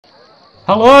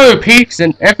Hello, peeps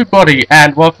and everybody,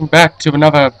 and welcome back to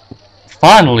another,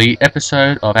 finally,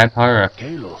 episode of Empire Earth.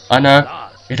 I know,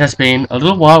 it has been a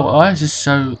little while. Why is this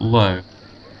so low?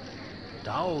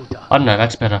 I don't know,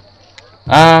 that's better.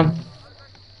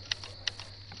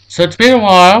 So it's been a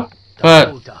while,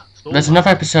 but there's another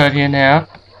episode here now,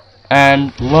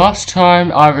 and last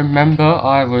time I remember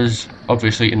I was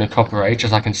obviously in the Copper Age,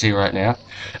 as I can see right now,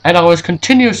 and I was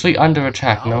continuously under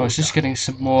attack, and I was just getting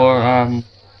some more,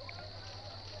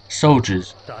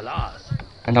 soldiers.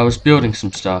 And I was building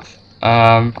some stuff.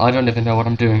 I don't even know what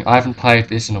I'm doing. I haven't played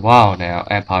this in a while now,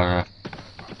 Empire Earth.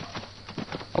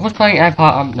 I was playing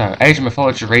no, Age of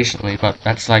Mythology recently, but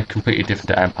that's like completely different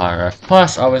to Empire Earth.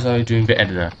 Plus, I was only doing the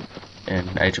editor in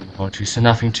Age of Mythology, so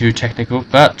nothing too technical,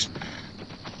 but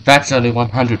that's only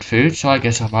 100 food, so I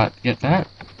guess I might get that.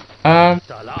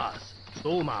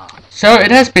 So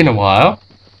it has been a while.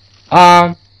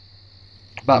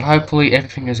 But hopefully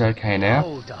everything is okay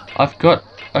now. I've got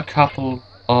a couple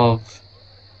of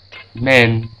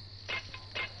men,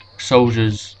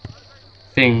 soldiers,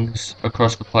 things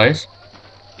across the place.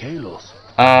 Chaos.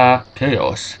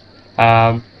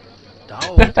 And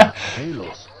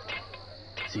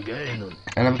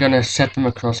I'm gonna set them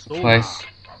across the place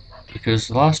because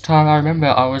last time I remember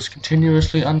I was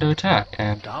continuously under attack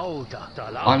and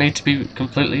I need to be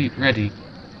completely ready.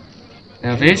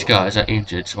 Now these guys are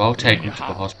injured, so I'll take them to the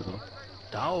hospital.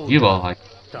 You are like,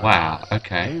 wow,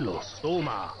 okay.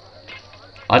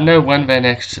 I know when their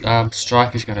next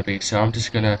strike is going to be, so I'm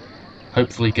just going to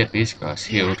hopefully get these guys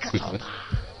healed quickly.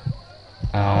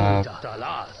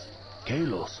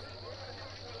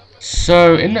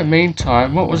 So in the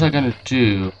meantime, what was I going to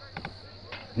do?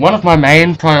 One of my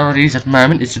main priorities at the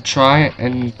moment is to try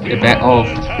and advance. Oh,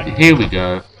 here we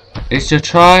go. Is to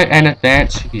try and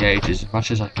advance through the ages as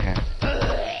much as I can.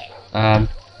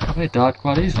 They died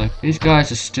quite easily. These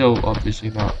guys are still obviously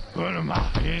not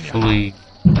fully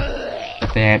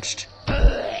advanced.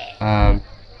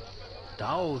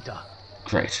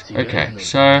 Great. Okay,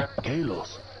 so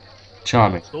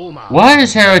charming. Why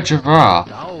is there a giraffe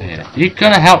there? Are you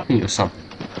gonna help me or something?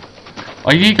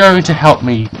 Are you going to help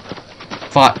me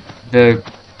fight the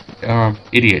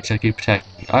idiots that keep attacking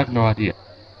me? I have no idea.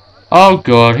 Oh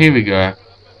god, here we go.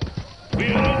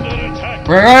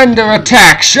 We're under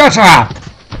attack! Shut up!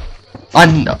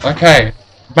 Okay.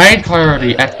 Main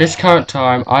priority at this current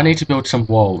time, I need to build some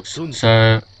walls.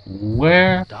 So,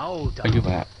 where are you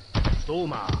at?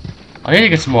 I need to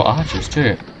get some more archers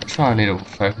too. That's why I need to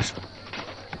focus.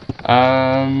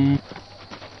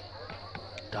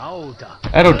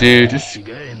 That'll do. Just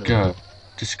go.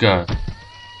 Just go.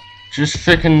 Just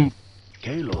frickin'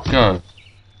 go.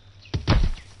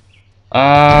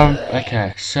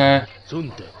 Okay, so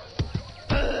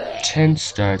 10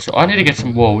 stone. So I need to get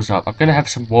some walls up. I'm gonna have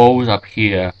some walls up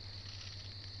here.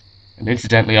 And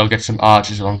incidentally, I'll get some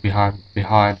archers along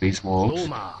behind these walls.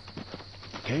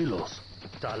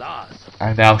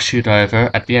 And they'll shoot over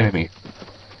at the enemy.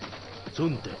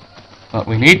 But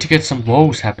we need to get some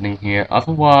walls happening here.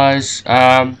 Otherwise,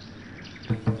 I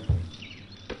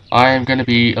am going to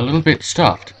be a little bit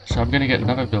stuffed. So I'm going to get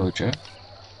another villager.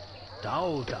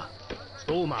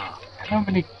 How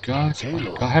many guys?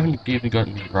 I haven't even got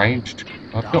any ranged.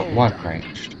 I've got one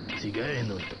ranged.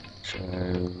 So,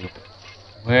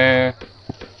 where?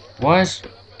 Why is?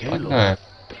 I don't know.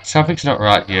 Something's not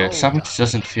right here. Something just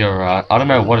doesn't feel right. I don't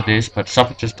know what it is, but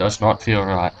something just does not feel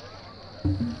right.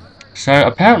 So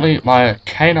apparently, my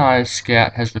canine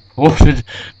scout has reported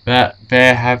that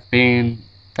they have been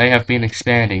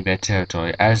expanding their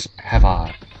territory, as have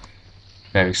I,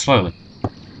 very slowly.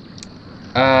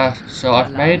 So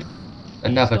I've made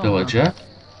another villager.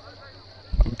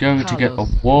 I'm going to get a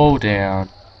wall down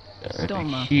over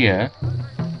here,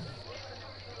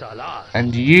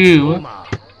 and you.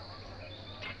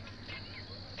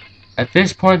 At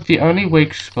this point, the only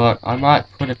weak spot, I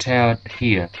might put a tower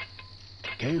here,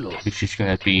 which is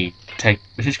going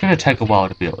to take a while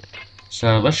to build.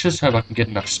 So let's just hope I can get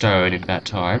enough stone in that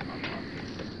time.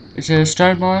 Is there a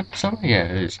stone mine somewhere? Yeah,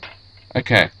 it is.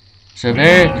 Okay, so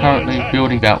they're currently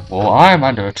building that wall. I am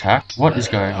under attack. What is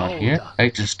going on here? They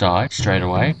just died straight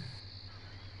away.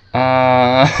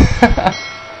 I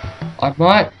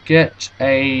might get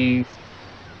a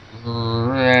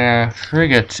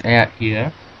frigate out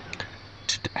here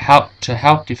to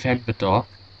help defend the dock.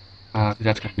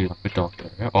 That's gonna be like the dock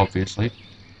area, obviously.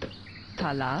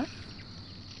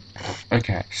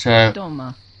 Okay, so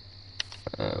 1, 2,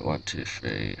 3. 1, 2,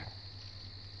 3,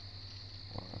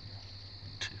 4,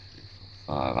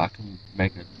 5. I can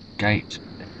make a gate.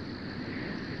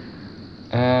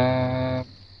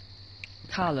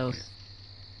 Carlos.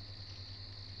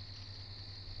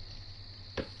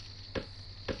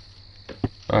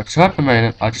 Alright, so at the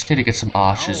moment, I just need to get some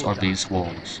archers on these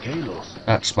walls.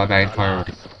 That's my main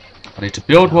priority. I need to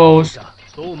build walls.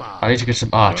 I need to get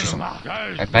some archers on.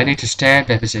 And they need to stand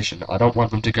their position. I don't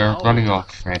want them to go running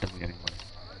off randomly anyway.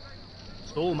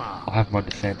 I'll have them on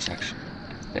defense, actually.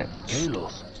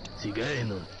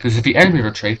 Because if the enemy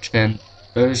retreats, then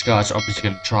those guys are obviously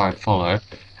going to try and follow.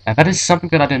 And that is something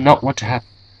that I do not want to happen.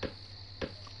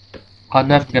 I'm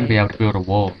never going to be able to build a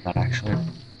wall with that, actually.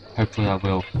 Hopefully I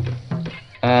will.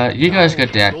 You guys go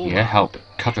down here, help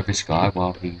cover this guy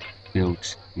while he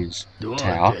builds his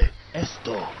tower.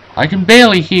 I can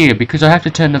barely hear because I have to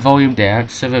turn the volume down,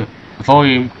 so the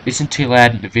volume isn't too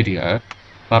loud in the video.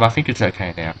 But I think it's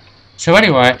okay now. So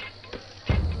anyway,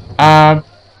 I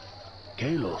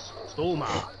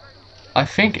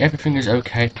think everything is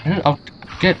okay.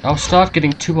 I'll start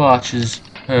getting 2 archers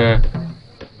per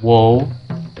wall.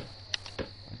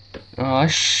 I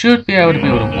should be able to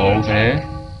build a wall there.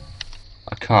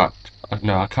 I can't.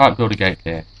 No, I can't build a gate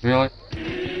there. Really?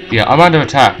 Yeah, I'm under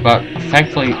attack, but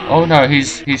thankfully... Oh no,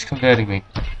 he's converting me.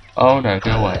 Oh no,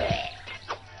 go away.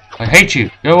 I hate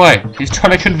you. Go away. He's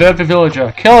trying to convert the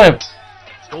villager. Kill him.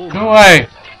 Go away.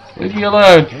 Leave me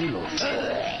alone.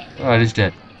 Alright, he's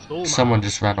dead. Someone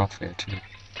just ran off there too.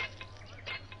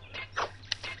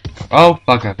 Oh,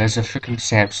 bugger, there's a freaking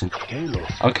Samson.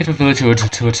 I'll get a villager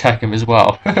to attack him as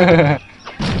well.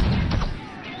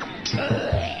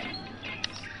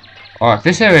 Alright,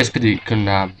 this area is pretty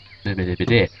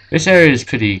this area is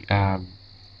pretty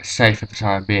safe at the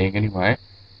time being anyway.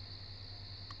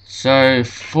 So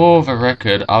for the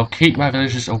record, I'll keep my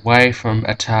villagers away from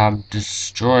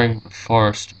destroying the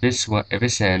forest this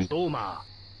end.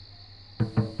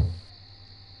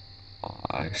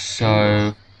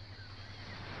 So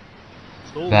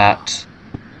that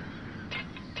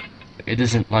it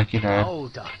isn't like, you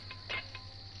know.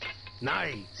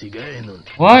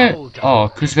 Why? Oh,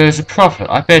 because there's a prophet.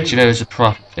 I bet you there's a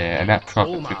prophet there, and that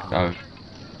prophet freaking owned.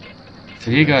 So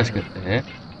you guys get there.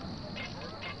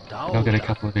 And I'll get a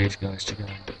couple of these guys to go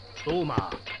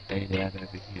aid out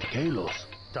over here.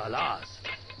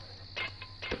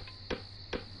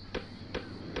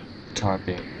 Time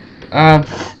being.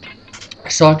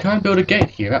 So I can't build a gate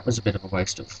here. That was a bit of a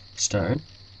waste of stone.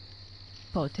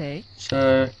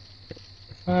 So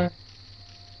if I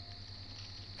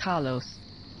Carlos.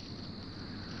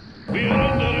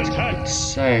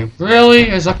 Say, really?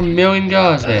 There's like a million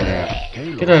guys there now.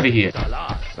 Get over here.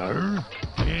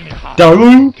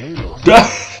 Daru?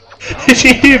 Did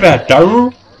you hear that?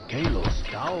 Daru?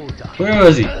 Where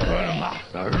was he?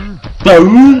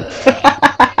 Daru?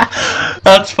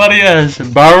 That's funny as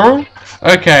Daru?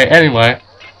 Okay, anyway.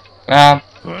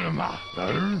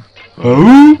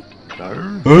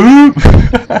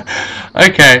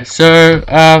 Okay, so,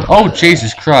 oh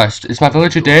Jesus Christ, is my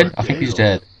villager dead? I think he's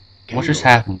dead. What just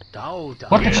happened?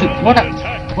 What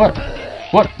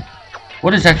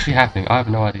is actually happening? I have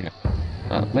no idea.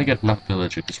 Let me get enough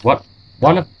villagers.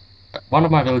 One of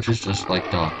my villagers just like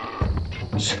died.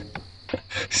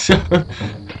 So,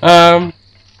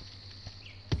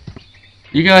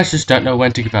 you guys just don't know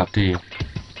when to give up, do you?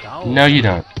 No, you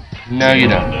don't. No, you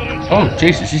don't. Oh,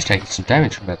 Jesus, he's taking some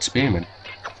damage from that spearman.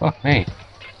 Fuck me.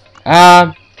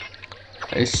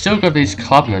 It's still got these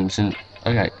clubmans and...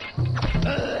 Okay.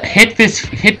 Hit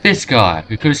this guy,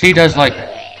 because he does like...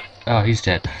 Oh, he's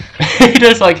dead. He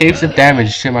does like heaps of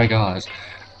damage to my guys.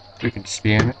 Freaking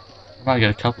spearman. I might get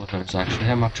a couple of those actually.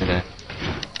 How much are there?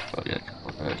 I'll get a couple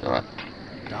of those, alright.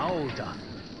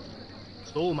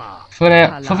 For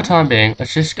now, for the time being,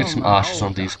 let's just get some archers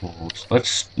on these walls.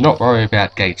 Let's not worry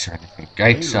about gates or anything.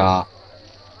 Gates are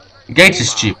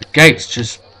stupid. Gates are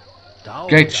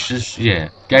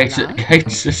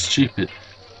stupid.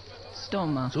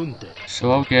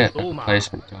 So I'll get a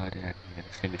placement guy down here to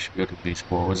finish building these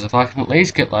walls. If I can at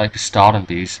least get like a start on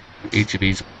each of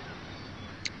these.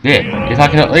 There, if I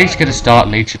can at least get a start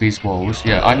on each of these walls.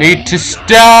 Yeah, I need to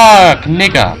start,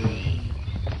 nigga.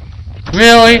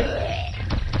 Really?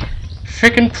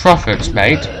 Frickin' prophets,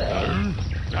 mate.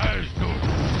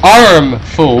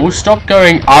 Fool, stop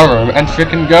going and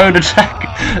frickin' go and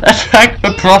attack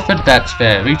the prophet that's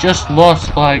there. We just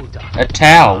lost, like, a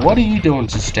tower. What are you doing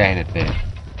to stand it there?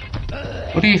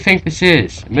 What do you think this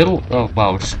is? Oh,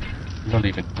 well, it's not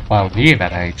even, well, near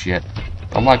that age yet.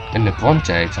 I'm like in the Bronze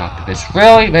Age after this.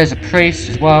 Really? There's a priest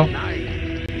as well?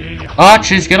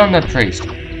 Archers, get on that priest.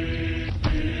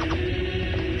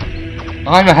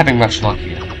 I'm not having much luck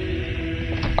here.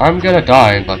 I'm gonna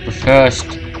die in like the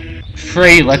first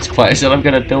 3 Let's Plays that I'm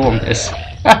gonna do on this.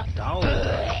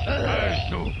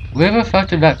 Where the fuck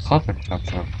did that clubman come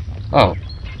from? Oh.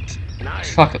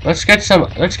 Fuck it, let's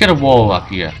get a wall up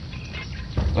here.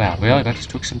 Wow, really? That just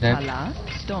took some damage.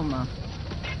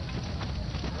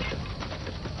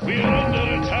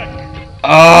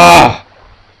 Ah!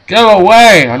 Go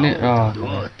away! I need. Oh,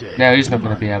 no. Now he's not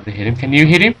going to be able to hit him. Can you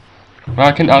hit him? Well,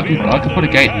 I can put a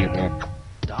gate here, bro.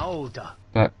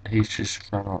 But he's just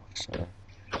run off. So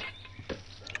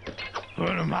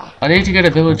I need to get a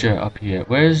villager up here.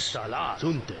 Where's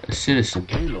a citizen?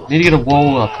 I need to get a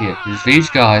wall up here because these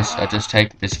guys are just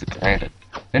taking this for granted.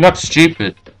 They're not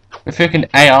stupid. They're freaking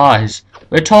AIs.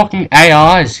 We're talking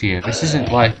AIs here. This isn't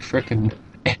like freaking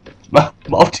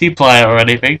multiplayer or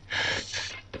anything.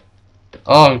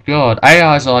 Oh god,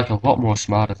 AIs are like a lot more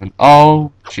smarter than.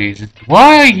 Oh Jesus!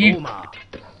 Why are you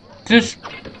just?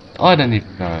 I don't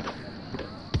even know.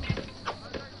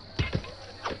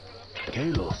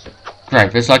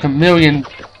 Great, there's like a million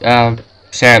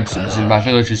Samsons and my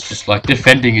village is just like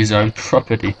defending his own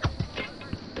property.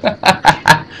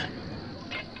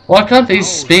 Why can't these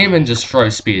spearmen just throw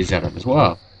spears at him as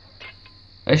well?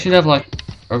 They should have like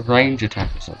a range attack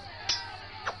or something.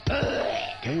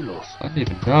 I don't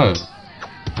even know.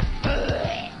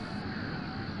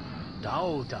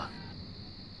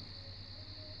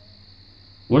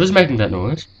 What is making that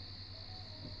noise?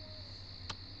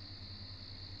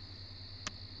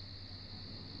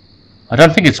 I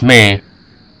don't think it's me.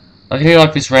 I can hear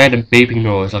like this random beeping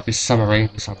noise, like this submarine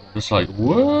or something. Just like,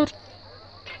 what?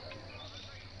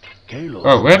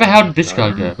 Oh, where the hell did this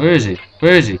guy go? Where is he?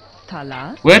 Where is he?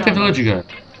 Where'd the villager go?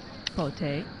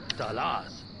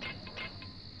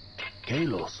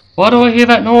 Why do I hear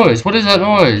that noise? What is that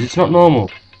noise? It's not normal.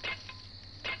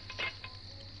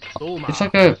 It's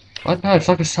like a... I don't know, it's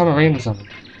like a submarine or something.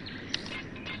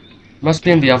 It must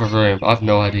be in the other room. I have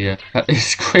no idea.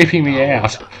 It's creeping me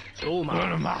out.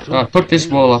 I'll put this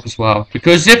wall up as well.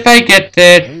 Because if they get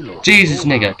there... Jesus,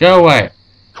 nigga, go away.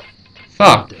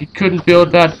 Fuck, you couldn't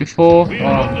build that before? Oh,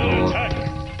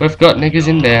 Lord. We've got niggas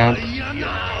in down.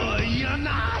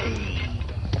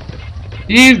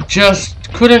 You just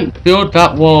couldn't build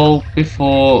that wall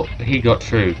before he got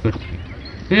through, couldn't you?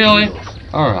 Really?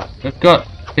 Alright, we've got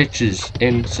bitches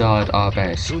inside our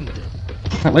base.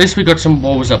 At least we got some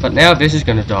walls up, but now this is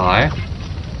gonna die.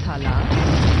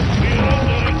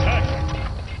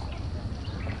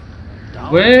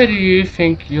 Where do you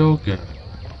think you're going?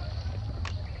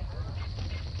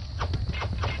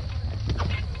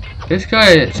 This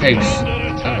guy takes...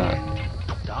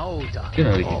 Get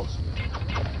over here.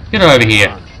 Get over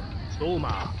here.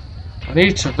 I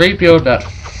need to rebuild that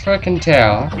frickin'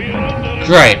 tower.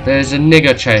 Great, there's a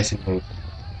nigger chasing me.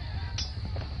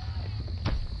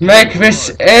 Make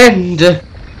this end!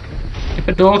 Keep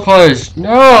the door closed.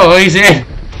 No, he's in.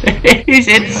 He's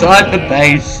inside the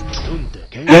base.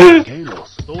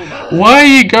 Why are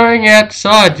you going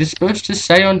outside? You're supposed to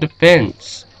stay on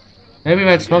defense. Maybe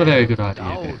that's not a very good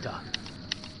idea.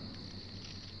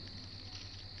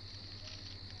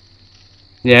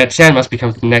 Yeah, sound must be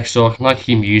coming from next door. I can like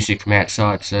hear music from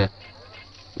outside, so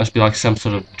must be like some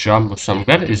sort of drum or something.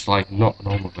 That is like not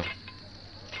normal though.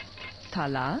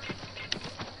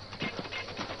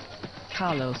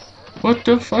 What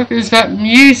the fuck is that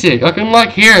music? I can like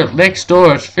hear it next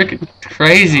door. It's freaking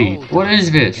crazy. What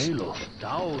is this?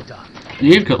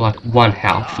 You've got like one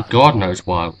house for God knows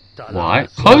why. Why?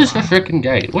 Close the freaking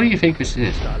gate. What do you think this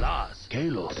is?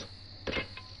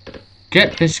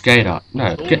 Get this gate up.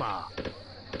 No, get...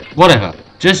 Whatever.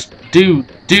 Just do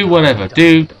whatever.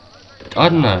 Do... I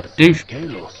don't know. Do...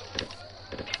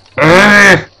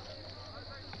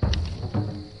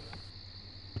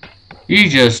 You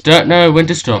just don't know when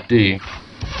to stop, do you?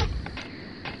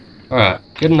 Alright,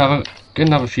 get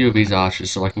another few of these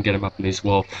archers so I can get them up in this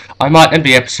wall. I might end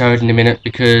the episode in a minute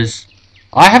because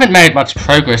I haven't made much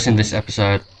progress in this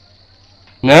episode.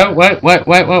 No, wait.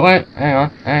 Hang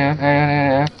on.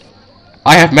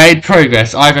 I have made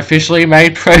progress. I've officially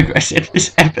made progress in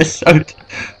this episode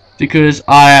because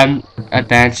I am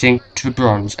advancing to the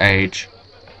Bronze Age.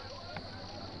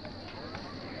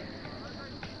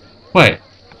 Wait,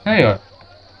 hang on.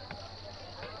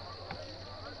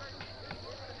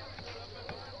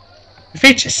 With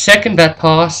each second that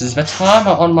passes, the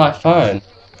timer on my phone,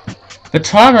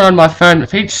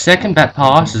 with each second that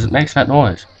passes, it makes that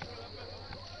noise.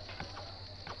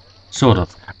 Sort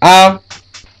of.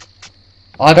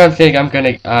 I don't think I'm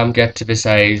gonna get to this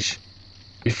age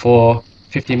before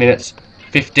 15 minutes.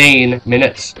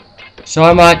 So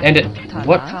I might end it.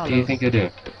 What do you think you're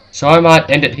doing? So I might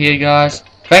end it here, guys.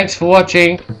 Thanks for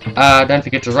watching. Don't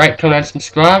forget to rate, comment, and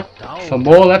subscribe for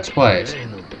more Let's Plays.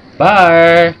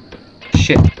 Bye.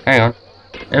 Shit. Hang on.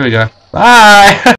 There we go. Bye.